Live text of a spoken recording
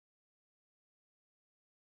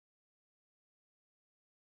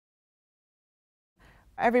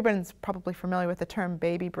Everyone's probably familiar with the term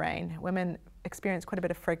baby brain. Women experience quite a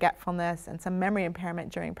bit of forgetfulness and some memory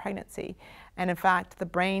impairment during pregnancy. And in fact, the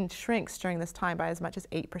brain shrinks during this time by as much as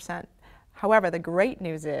 8%. However, the great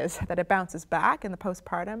news is that it bounces back in the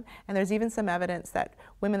postpartum, and there's even some evidence that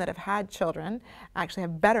women that have had children actually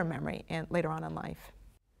have better memory later on in life.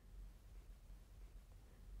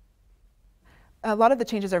 A lot of the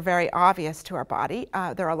changes are very obvious to our body.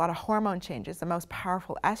 There are a lot of hormone changes. The most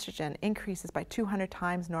powerful estrogen increases by 200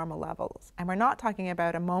 times normal levels. And we're not talking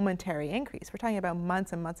about a momentary increase. We're talking about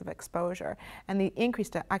months and months of exposure. And the increase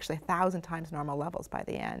to actually 1,000 times normal levels by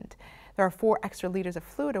the end. There are 4 extra liters of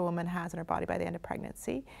fluid a woman has in her body by the end of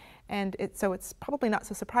pregnancy. And so it's probably not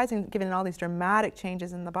so surprising, given all these dramatic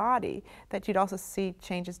changes in the body, that you'd also see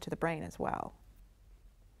changes to the brain as well.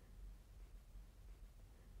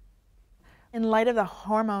 In light of the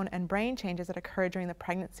hormone and brain changes that occur during the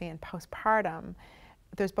pregnancy and postpartum,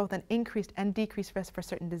 there's both an increased and decreased risk for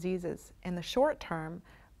certain diseases. In the short term,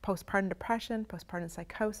 postpartum depression, postpartum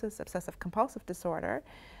psychosis, obsessive compulsive disorder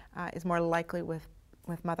is more likely with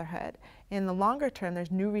motherhood. In the longer term,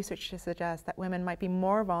 there's new research to suggest that women might be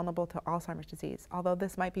more vulnerable to Alzheimer's disease, although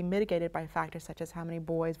this might be mitigated by factors such as how many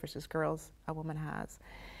boys versus girls a woman has.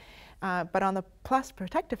 But on the plus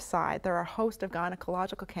protective side, there are a host of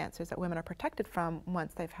gynecological cancers that women are protected from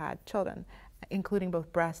once they've had children, including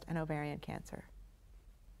both breast and ovarian cancer.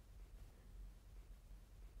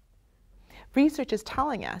 Research is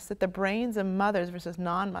telling us that the brains of mothers versus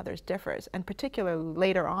non-mothers differs, and particularly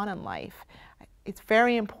later on in life. It's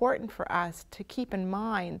very important for us to keep in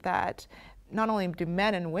mind that not only do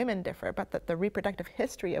men and women differ, but that the reproductive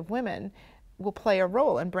history of women will play a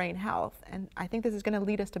role in brain health. And I think this is going to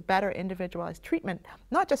lead us to better individualized treatment,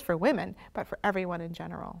 not just for women, but for everyone in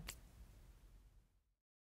general.